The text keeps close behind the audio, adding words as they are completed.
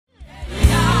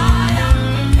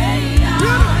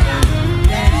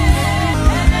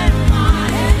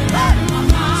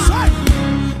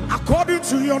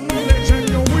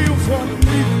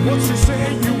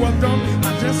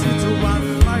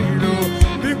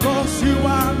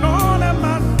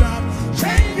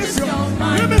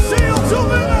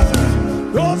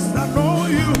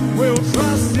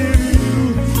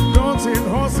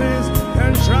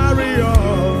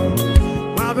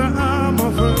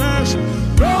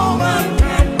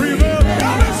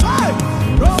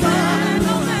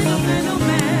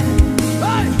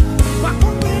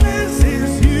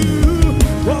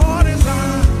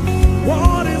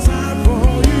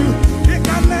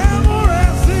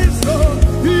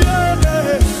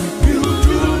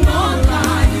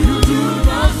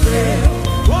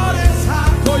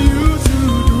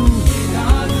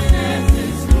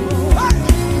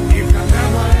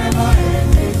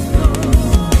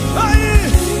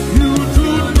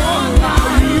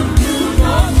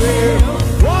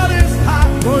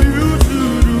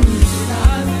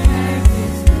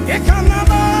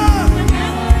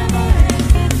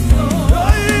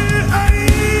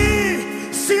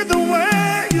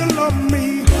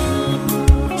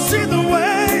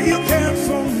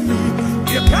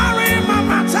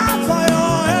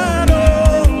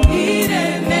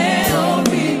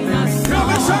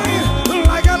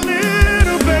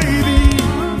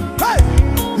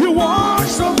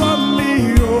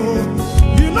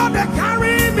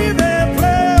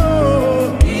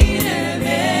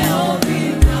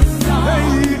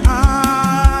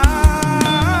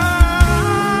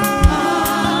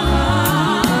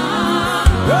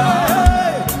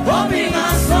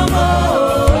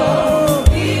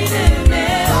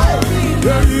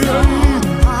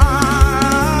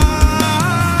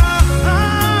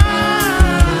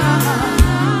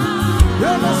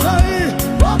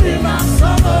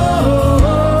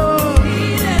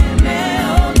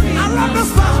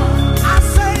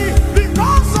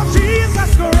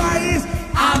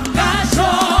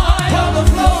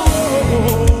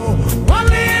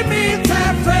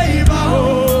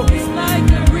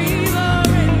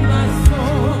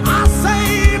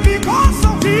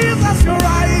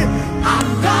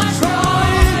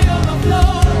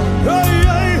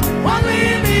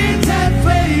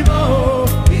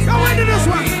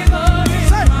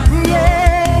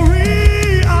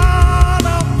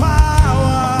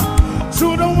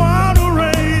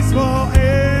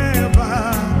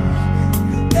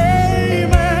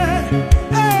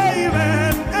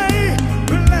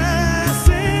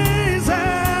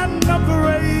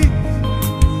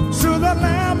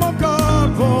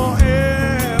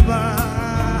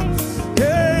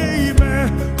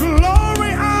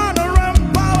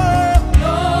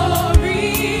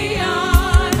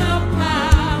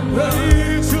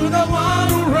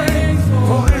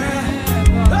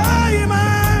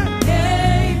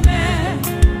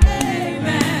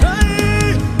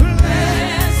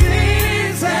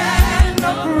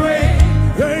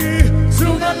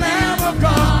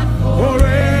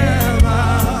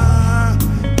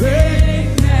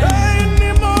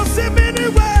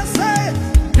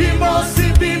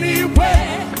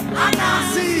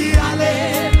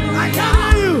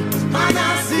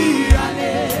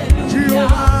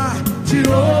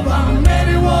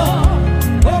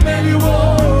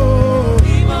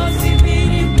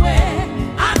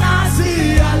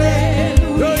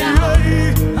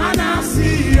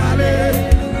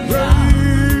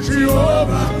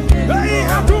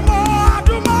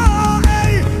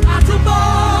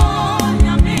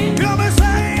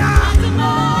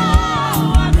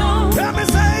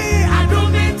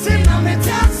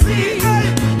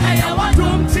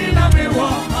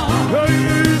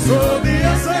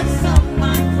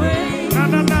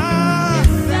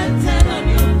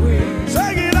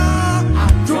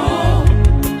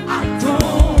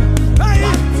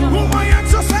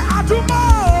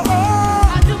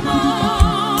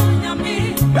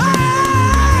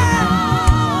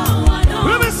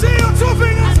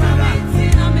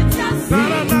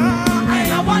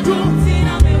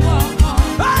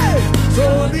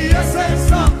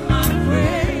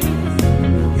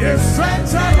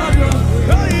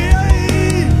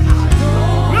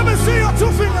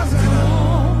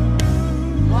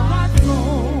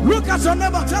your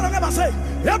neighbor, tell your neighbor, say,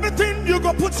 everything you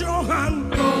go put your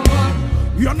hand,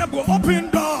 your neighbor go open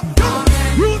door.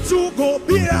 You two go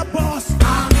be a boss.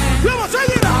 You must say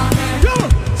it now. You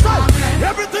say,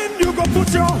 everything you go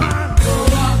put your hand,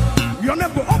 your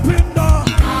neighbor open door.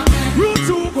 You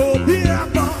two go be a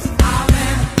boss.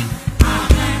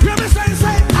 Let me say,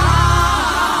 amen.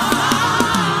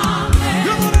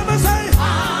 You want to say,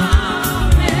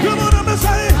 amen. You want to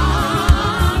say,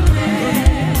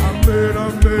 amen,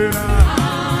 amen.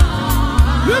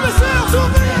 Let me say,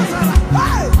 Soteria.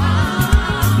 Hey.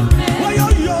 Well, yo.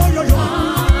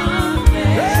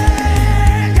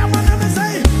 Hey, come on, let me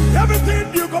say,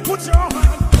 everything you go put your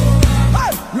hand.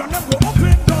 Hey, your name go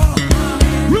open door.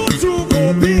 You two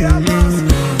go be a boss.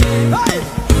 Hey,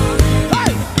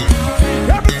 hey,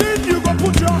 everything you go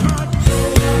put your hand.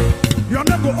 Your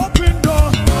name go open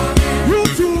door. You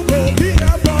two go be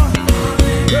a boss.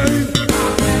 Hey,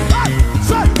 hey,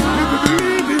 say, if you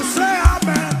believe it, say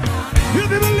amen.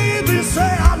 If you believe it,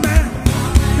 say amen.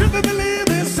 If you believe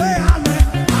it, say amen.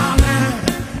 Amen.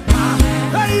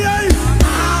 Hey, hey.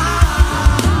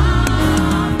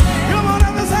 Come on,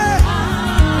 let me say.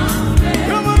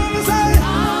 Come on, let me say.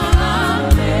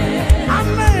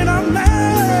 Amen,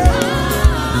 amen.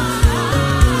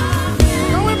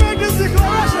 Can we make this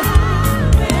declaration?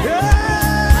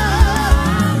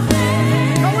 Yeah.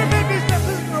 Can we make this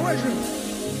declaration?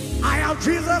 I have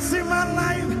Jesus in my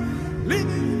life,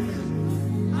 living.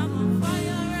 I'm on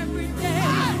fire every day,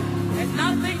 and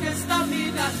nothing can stop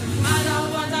me. Doesn't matter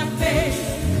what I face.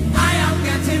 I am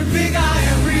getting bigger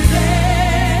every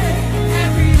day,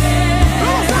 every day.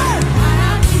 I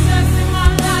have Jesus in my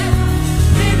life,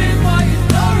 living for His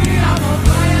glory. I'm on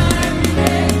fire every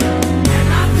day, and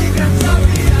nothing can stop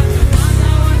me. Doesn't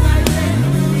matter what I face.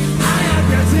 I am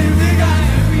getting bigger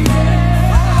every day,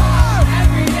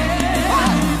 every day.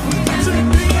 Getting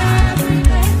bigger every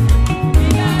day,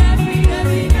 bigger every day.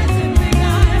 We getting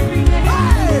bigger every day,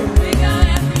 bigger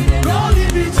every day. No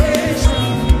limitation.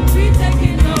 We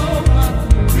taking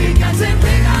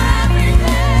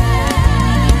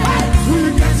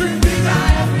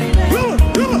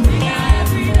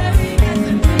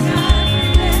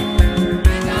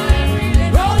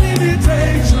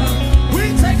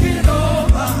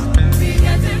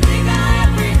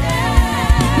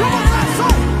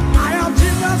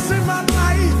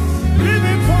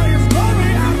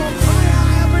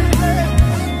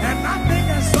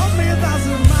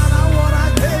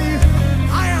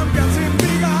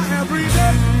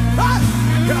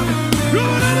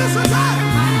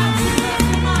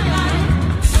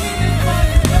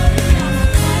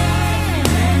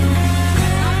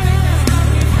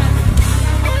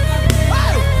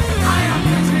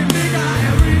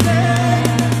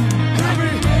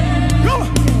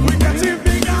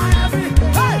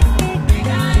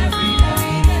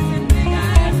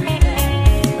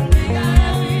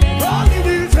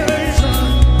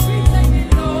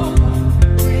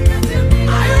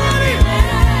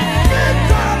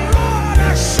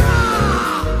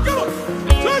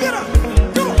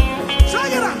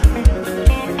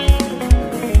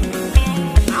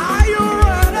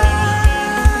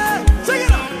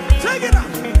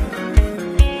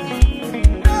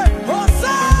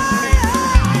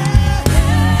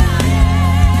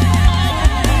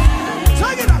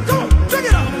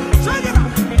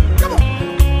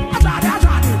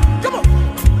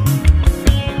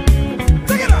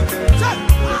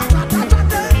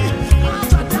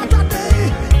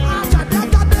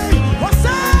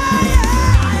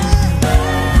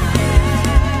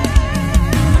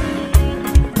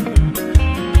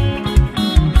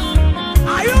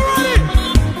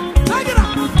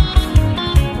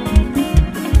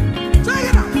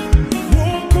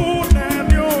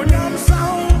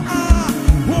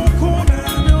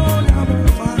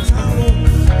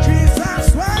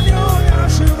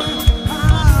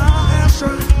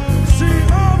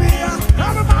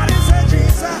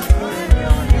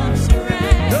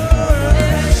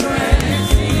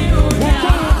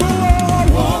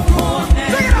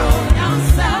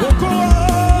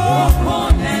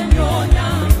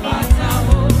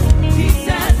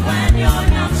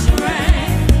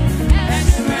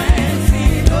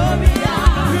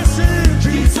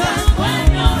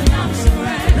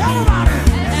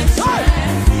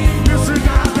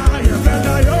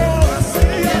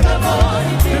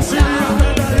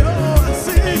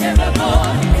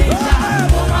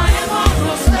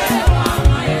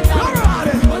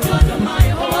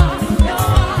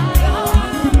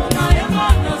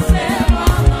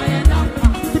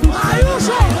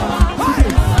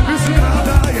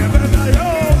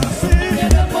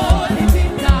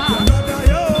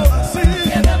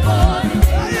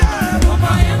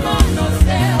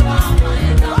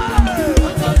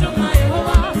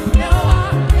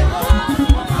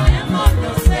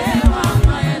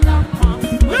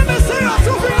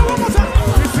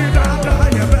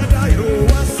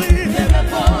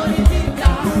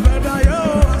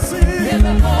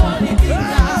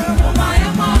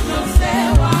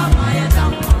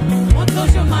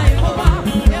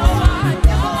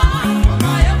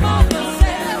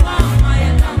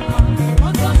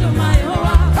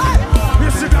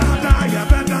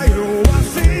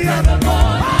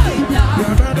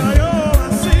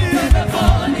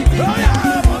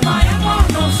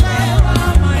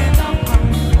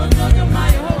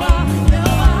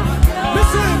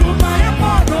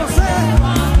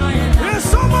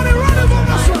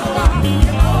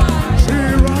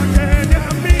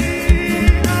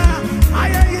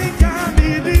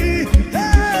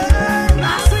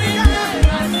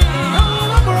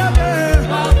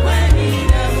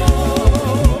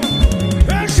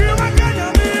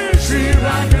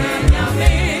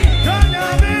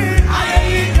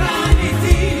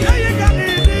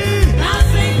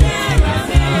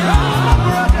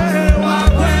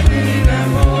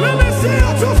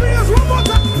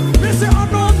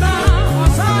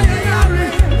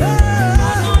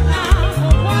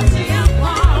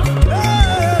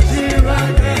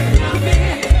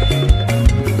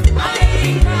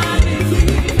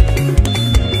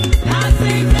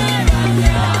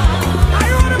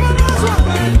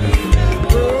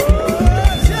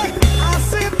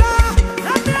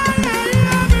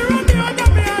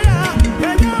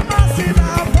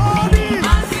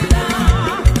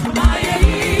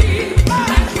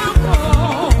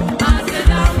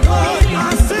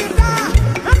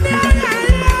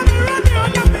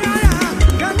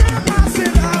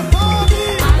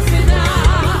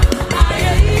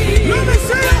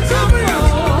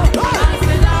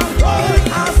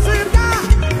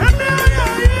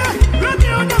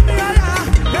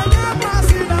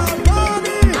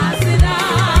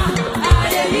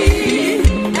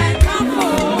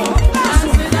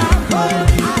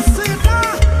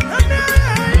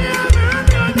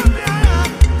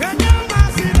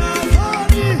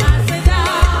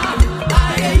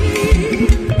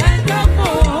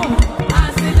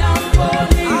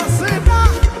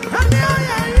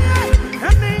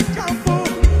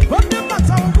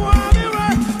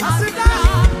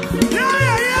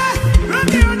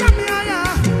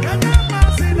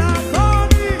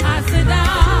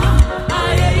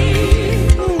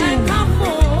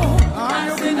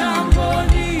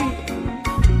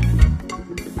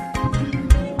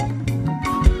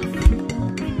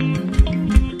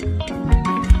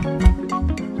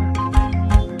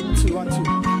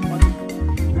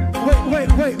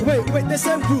the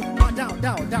same group.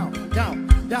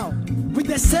 Down. With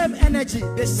the same energy,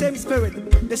 the same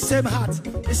spirit, the same heart,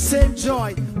 the same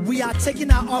joy, we are taking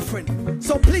our offering.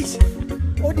 So please,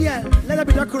 oh dear, let it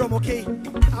be decorum, okay?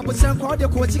 I would say, call the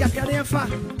coach, I can't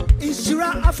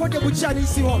insura afford the butcher in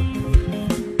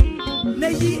Sion.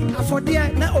 Nay, afford dear,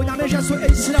 now on a measure so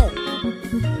it's slow.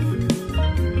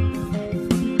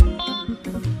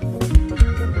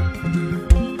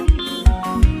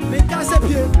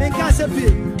 Make us a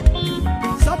bit.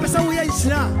 Some person we are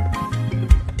Isra.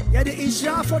 Yet the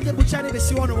Isra for the butcher in the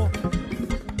Siono.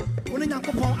 Only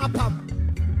Yankopon Apam.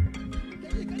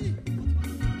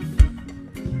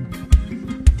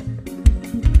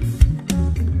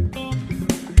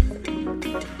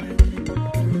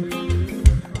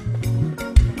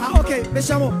 Okay,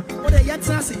 Beshamo, what a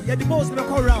Yatsasi, you're the most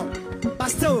local round. But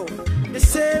still, the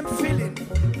same feeling,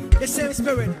 the same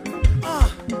spirit.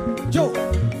 Joe,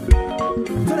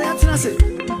 to the Yatsasi.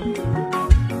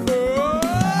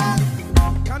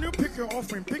 Can you pick your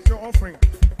offering? Pick your offering.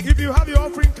 If you have your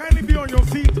offering, kindly be on your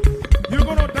feet. You're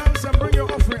going to dance and bring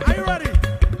your offering. Are you ready?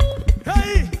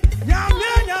 Hey!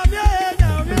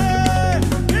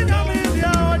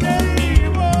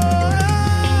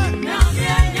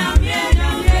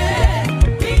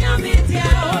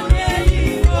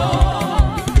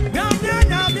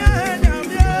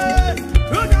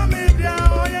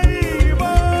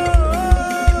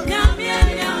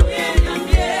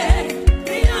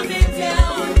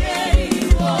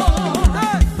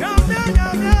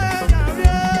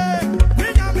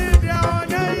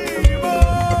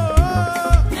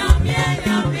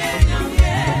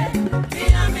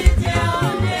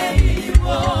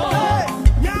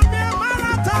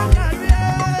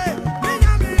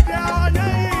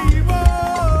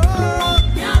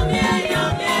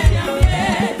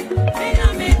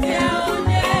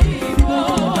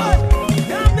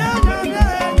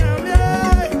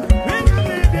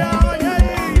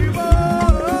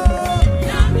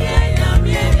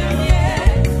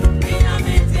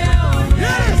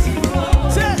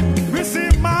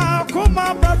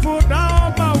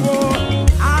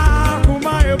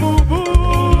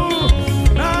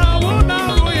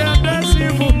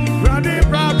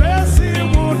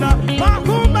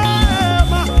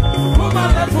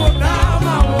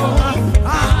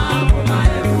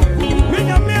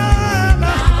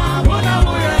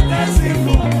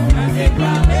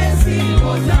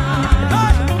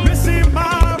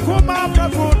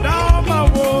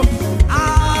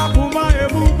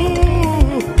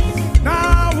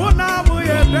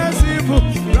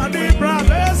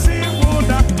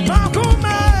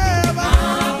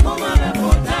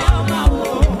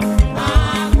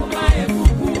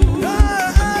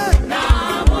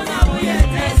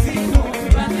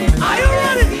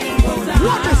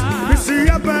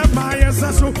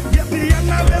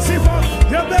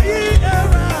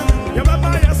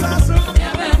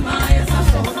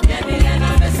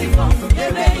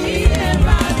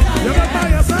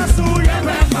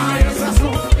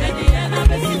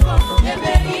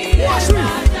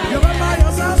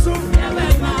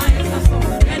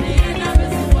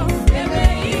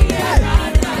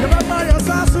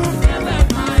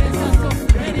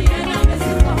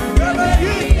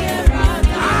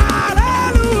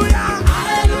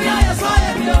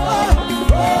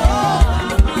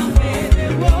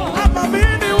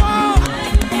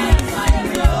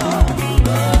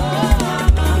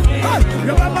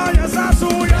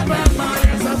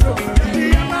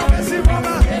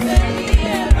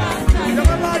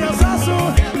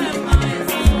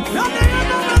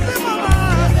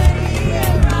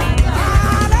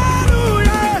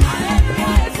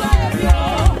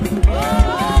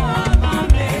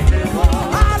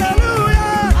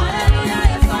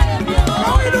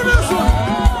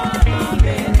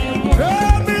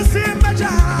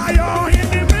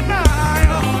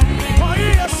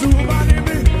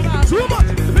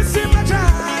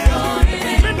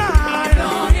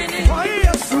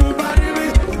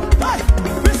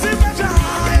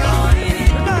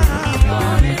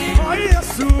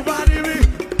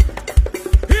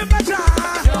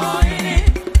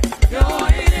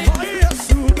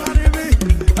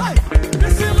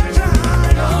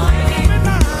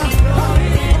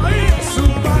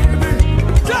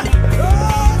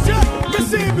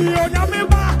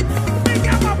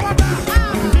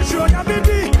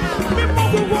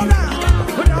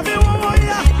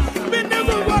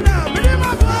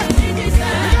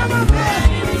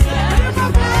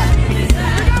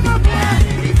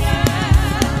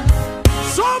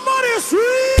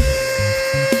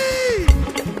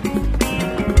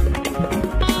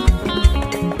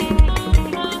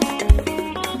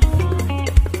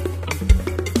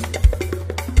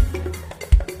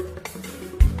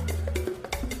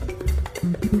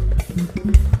 Make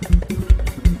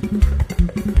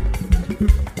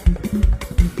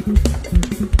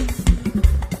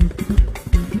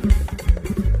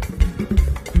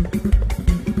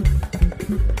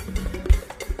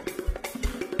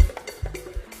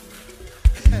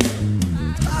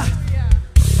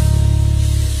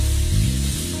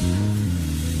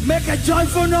a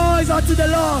joyful noise unto the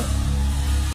Lord.